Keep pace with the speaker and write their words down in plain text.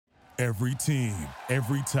Every team,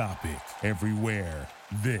 every topic, everywhere.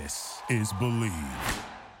 This is Believe.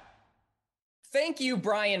 Thank you,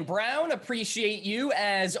 Brian Brown. Appreciate you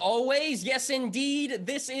as always. Yes, indeed.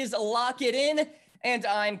 This is Lock It In, and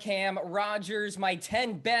I'm Cam Rogers. My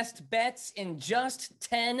 10 best bets in just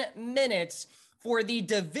 10 minutes for the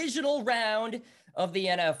divisional round of the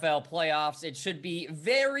NFL playoffs. It should be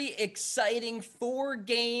very exciting. 4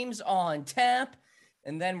 games on tap,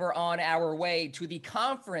 and then we're on our way to the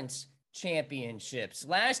conference championships.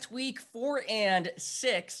 Last week,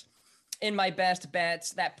 4-6 in my best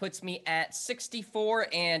bets. That puts me at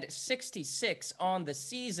 64-66 on the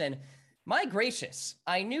season. My gracious,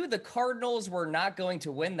 I knew the Cardinals were not going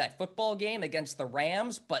to win that football game against the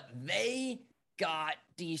Rams, but they got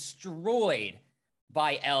destroyed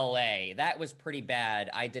by LA. That was pretty bad.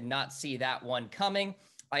 I did not see that one coming.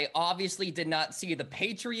 I obviously did not see the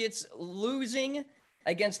Patriots losing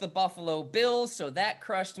against the Buffalo Bills, so that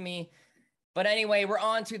crushed me. But anyway, we're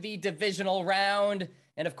on to the divisional round.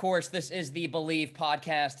 And of course, this is the Believe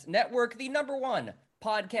Podcast Network, the #1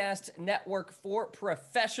 podcast network for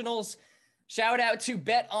professionals. Shout out to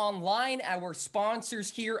Bet Online, our sponsors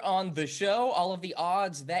here on the show. All of the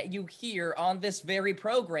odds that you hear on this very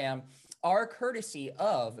program are courtesy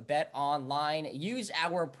of Bet Online. Use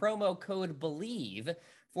our promo code BELIEVE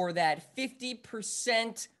for that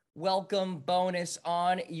 50% welcome bonus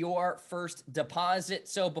on your first deposit.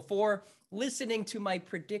 So before listening to my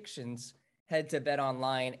predictions, head to Bet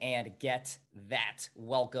Online and get that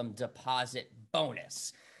welcome deposit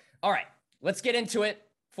bonus. All right, let's get into it.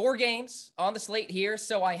 4 games on the slate here.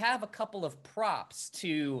 So I have a couple of props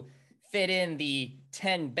to fit in the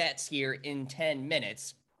 10 bets here in 10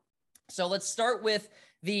 minutes. So let's start with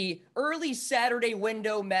the early Saturday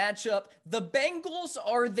window matchup. The Bengals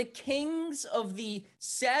are the kings of the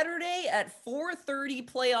Saturday at 4:30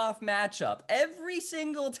 playoff matchup. Every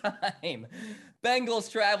single time,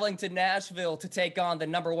 Bengals traveling to Nashville to take on the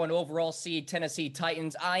 #1 overall seed Tennessee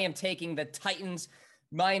Titans. I am taking the Titans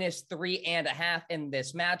 -3.5 in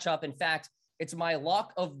this matchup. In fact, it's my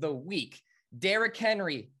lock of the week. Derrick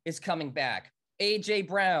Henry is coming back. A.J.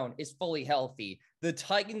 Brown is fully healthy. The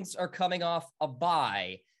Titans are coming off a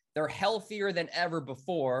bye. They're healthier than ever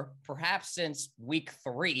before, perhaps since week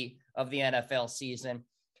 3 of the NFL season.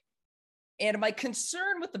 And my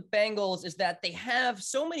concern with the Bengals is that they have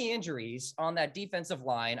so many injuries on that defensive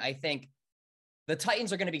line. I think the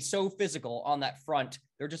Titans are going to be so physical on that front.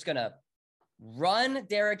 They're just going to run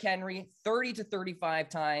Derrick Henry 30 to 35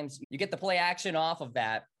 times. You get the play action off of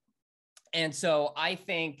that. And so I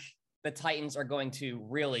think the Titans are going to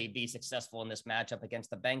really be successful in this matchup against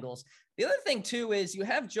the Bengals. The other thing, too, is you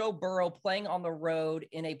have Joe Burrow playing on the road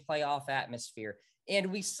in a playoff atmosphere.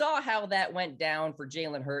 And we saw how that went down for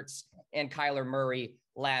Jalen Hurts and Kyler Murray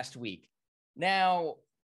last week. Now,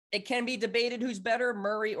 it can be debated who's better,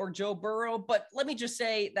 Murray or Joe Burrow. But let me just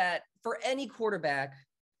say that for any quarterback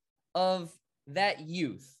of that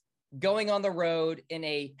youth going on the road in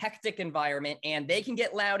a hectic environment, and they can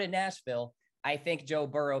get loud in Nashville, I think Joe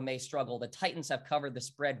Burrow may struggle. The Titans have covered the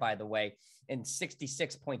spread, by the way, in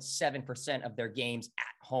 66.7% of their games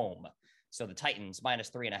at home. So the Titans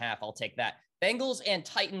 -3.5, I'll take that. Bengals and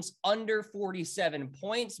Titans under 47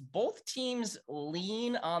 points. Both teams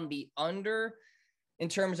lean on the under in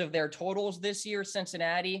terms of their totals this year.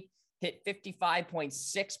 Cincinnati hit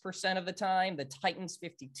 55.6% of the time. The Titans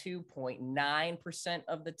 52.9%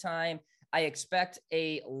 of the time. I expect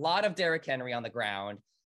a lot of Derrick Henry on the ground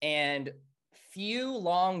and few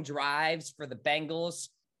long drives for the Bengals,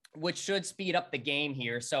 which should speed up the game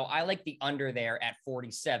here. So I like the under there at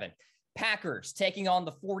 47. Packers taking on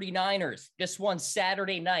the 49ers. This one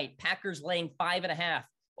Saturday night. Packers laying 5.5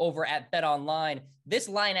 over at Bet Online. This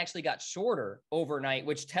line actually got shorter overnight,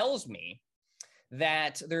 which tells me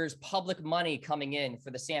that there's public money coming in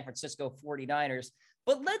for the San Francisco 49ers.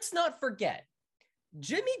 But let's not forget,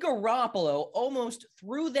 Jimmy Garoppolo almost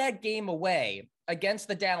threw that game away against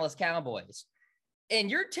the Dallas Cowboys. And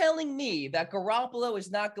you're telling me that Garoppolo is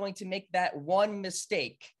not going to make that one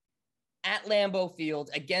mistake at Lambeau Field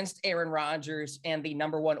against Aaron Rodgers and the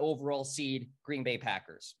 #1 overall seed Green Bay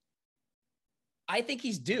Packers? I think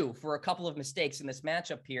he's due for a couple of mistakes in this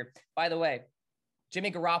matchup here. By the way, Jimmy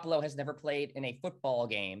Garoppolo has never played in a football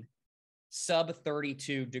game sub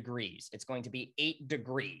 32 degrees. It's going to be 8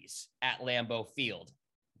 degrees at Lambeau Field.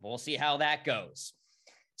 We'll see how that goes.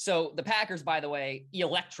 So the Packers, by the way,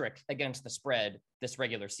 electric against the spread this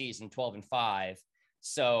regular season, 12-5.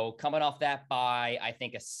 So coming off that bye, I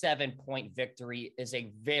think a 7-point victory is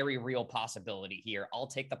a very real possibility here. I'll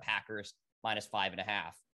take the Packers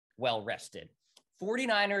 -5.5. Well rested.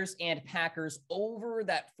 49ers and Packers over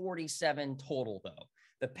that 47 total, though.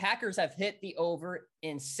 The Packers have hit the over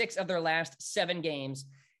in 6 of their last 7 games,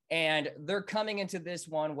 and they're coming into this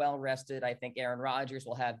one well rested. I think Aaron Rodgers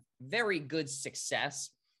will have very good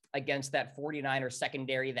success against that 49er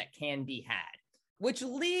secondary that can be had, which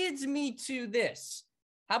leads me to this.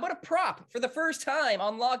 How about a prop for the first time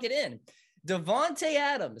on Lock It In? Davante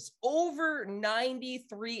Adams, over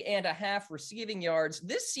 93.5 receiving yards.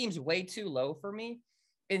 This seems way too low for me.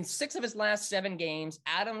 In 6 of his last 7 games,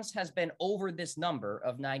 Adams has been over this number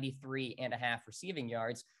of 93.5 receiving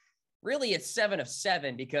yards. Really, it's 7 of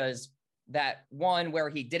 7 because that one where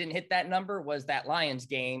he didn't hit that number was that Lions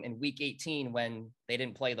game in week 18 when they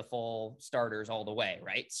didn't play the full starters all the way,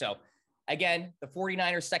 right? So again, the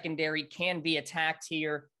 49ers secondary can be attacked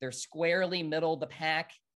here. They're squarely middle of the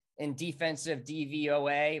pack in defensive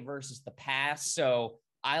DVOA versus the pass. So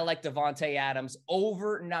I like Davante Adams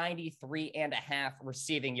over 93.5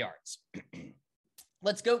 receiving yards.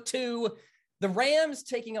 Let's go to the Rams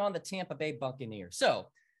taking on the Tampa Bay Buccaneers. So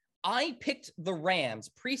I picked the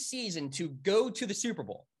Rams preseason to go to the Super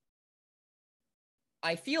Bowl.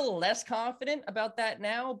 I feel less confident about that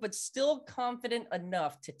now, but still confident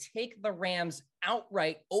enough to take the Rams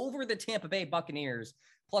outright over the Tampa Bay Buccaneers,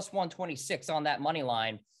 plus 126 on that money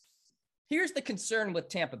line. Here's the concern with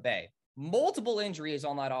Tampa Bay. Multiple injuries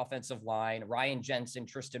on that offensive line, Ryan Jensen,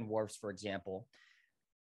 Tristan Wirfs, for example.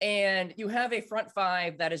 And you have a front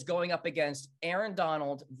 5 that is going up against Aaron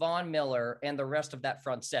Donald, Von Miller, and the rest of that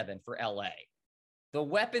front 7 for LA. The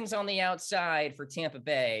weapons on the outside for Tampa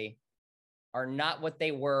Bay are not what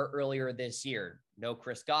they were earlier this year. No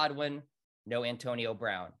Chris Godwin, no Antonio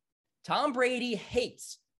Brown. Tom Brady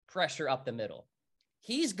hates pressure up the middle.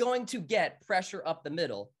 He's going to get pressure up the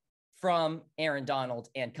middle from Aaron Donald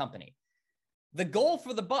and company. The goal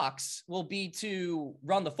for the Bucs will be to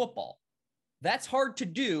run the football. That's hard to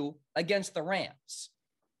do against the Rams,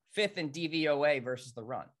 5th in DVOA versus the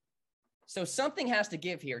run. So something has to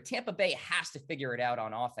give here. Tampa Bay has to figure it out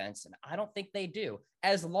on offense, and I don't think they do.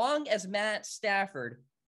 As long as Matt Stafford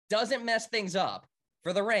doesn't mess things up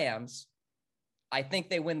for the Rams, I think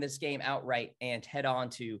they win this game outright and head on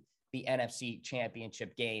to the NFC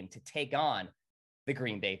Championship game to take on the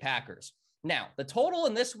Green Bay Packers. Now, the total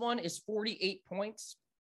in this one is 48 points.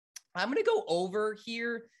 I'm going to go over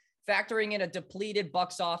here, factoring in a depleted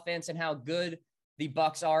Bucs offense and how good the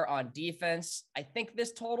Bucs are on defense. I think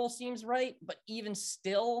this total seems right, but even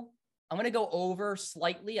still, I'm going to go over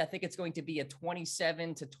slightly. I think it's going to be a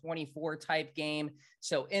 27-24 type game.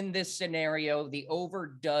 So in this scenario, the over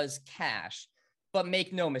does cash, but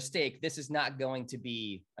make no mistake, this is not going to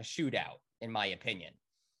be a shootout, in my opinion.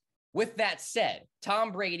 With that said,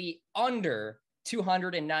 Tom Brady under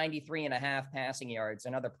 293.5 passing yards,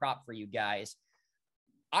 another prop for you guys.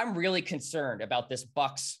 I'm really concerned about this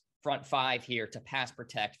Bucs front 5 here to pass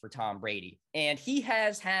protect for Tom Brady. And he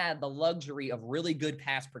has had the luxury of really good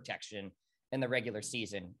pass protection in the regular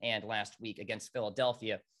season and last week against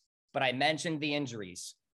Philadelphia. But I mentioned the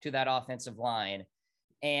injuries to that offensive line.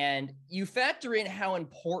 And you factor in how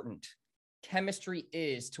important chemistry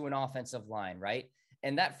is to an offensive line, right?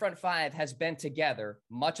 And that front 5 has been together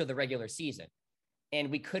much of the regular season. And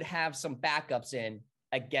we could have some backups in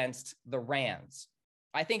against the Rams.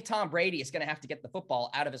 I think Tom Brady is going to have to get the football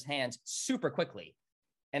out of his hands super quickly.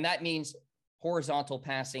 And that means horizontal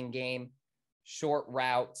passing game, short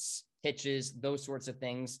routes, hitches, those sorts of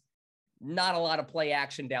things. Not a lot of play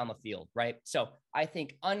action down the field, right? So I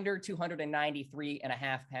think under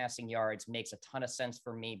 293.5 passing yards makes a ton of sense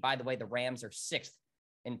for me. By the way, the Rams are 6th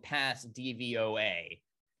in pass DVOA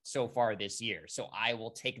so far this year. So I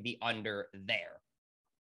will take the under there.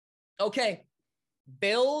 Okay,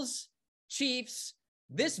 Bills, Chiefs.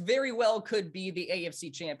 This very well could be the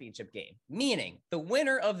AFC Championship game, meaning the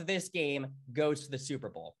winner of this game goes to the Super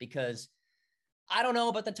Bowl, because I don't know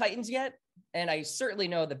about the Titans yet, and I certainly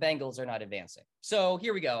know the Bengals are not advancing. So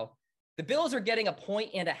here we go. The Bills are getting 1.5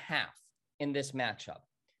 points in this matchup.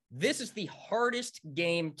 This is the hardest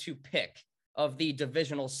game to pick of the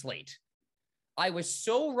divisional slate. I was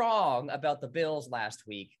so wrong about the Bills last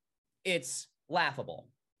week. It's laughable.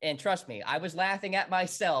 And trust me, I was laughing at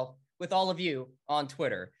myself with all of you on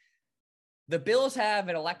Twitter. The Bills have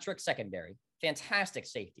an electric secondary, fantastic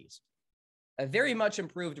safeties, a very much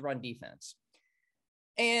improved run defense.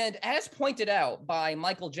 And as pointed out by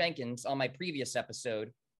Michael Jenkins on my previous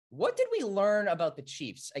episode, what did we learn about the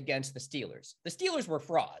Chiefs against the Steelers? The Steelers were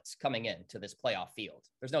frauds coming into this playoff field.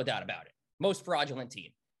 There's no doubt about it. Most fraudulent team.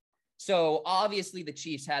 So obviously the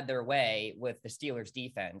Chiefs had their way with the Steelers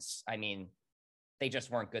defense. I mean, they just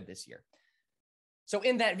weren't good this year. So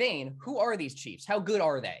in that vein, who are these Chiefs? How good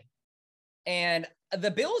are they? And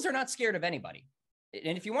the Bills are not scared of anybody.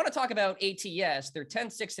 And if you want to talk about ATS, they're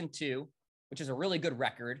 10-6-2, which is a really good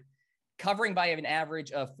record, covering by an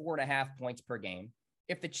average of 4.5 points per game.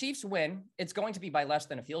 If the Chiefs win, it's going to be by less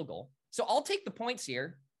than a field goal. So I'll take the points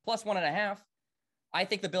here, plus 1.5. I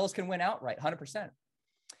think the Bills can win outright, 100%.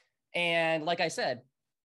 And like I said,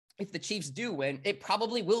 if the Chiefs do win, it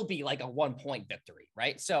probably will be like a 1-point victory,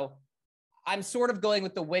 right? So I'm sort of going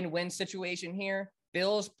with the win-win situation here.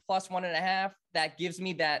 Bills plus 1.5. That gives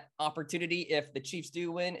me that opportunity. If the Chiefs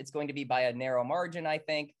do win, it's going to be by a narrow margin, I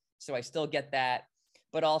think. So I still get that.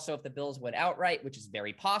 But also if the Bills win outright, which is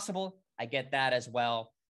very possible, I get that as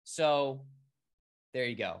well. So there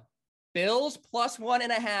you go. Bills plus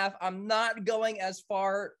 1.5. I'm not going as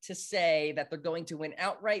far to say that they're going to win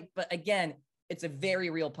outright, but again, it's a very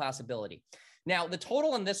real possibility. Now, the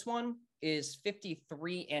total in this one is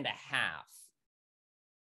 53.5.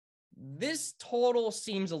 This total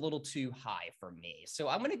seems a little too high for me. So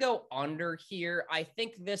I'm going to go under here. I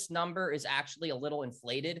think this number is actually a little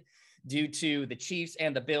inflated due to the Chiefs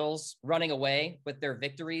and the Bills running away with their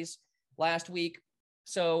victories last week.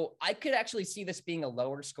 So I could actually see this being a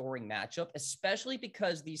lower scoring matchup, especially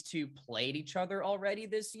because these two played each other already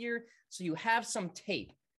this year. So you have some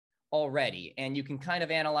tape already and you can kind of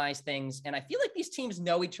analyze things. And I feel like these teams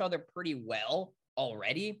know each other pretty well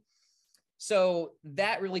already. So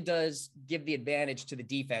that really does give the advantage to the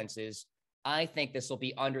defenses. I think this will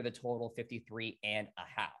be under the total 53.5.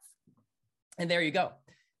 And there you go.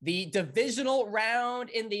 The divisional round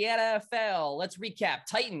in the NFL. Let's recap.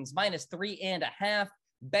 Titans minus 3.5.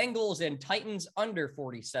 Bengals and Titans under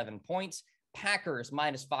 47 points. Packers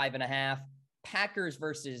minus 5.5. Packers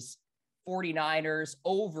versus 49ers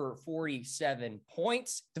over 47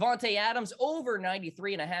 points. Devontae Adams over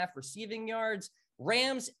 93.5 receiving yards.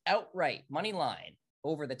 Rams outright money line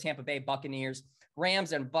over the Tampa Bay Buccaneers.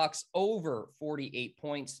 Rams and Bucks over 48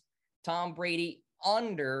 points. Tom Brady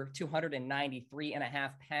under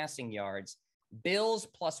 293.5 passing yards. Bills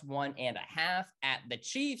plus 1.5 at the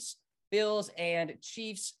Chiefs. Bills and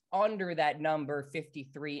Chiefs under that number,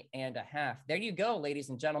 53.5. There you go, ladies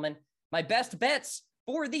and gentlemen. My best bets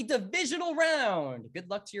for the divisional round.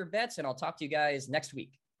 Good luck to your bets, and I'll talk to you guys next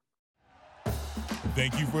week.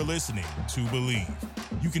 Thank you for listening to Believe.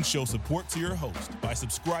 You can show support to your host by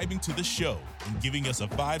subscribing to the show and giving us a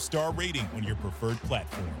 5-star rating on your preferred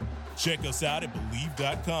platform. Check us out at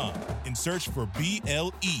Believe.com and search for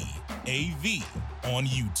BLEAV on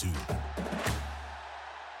YouTube.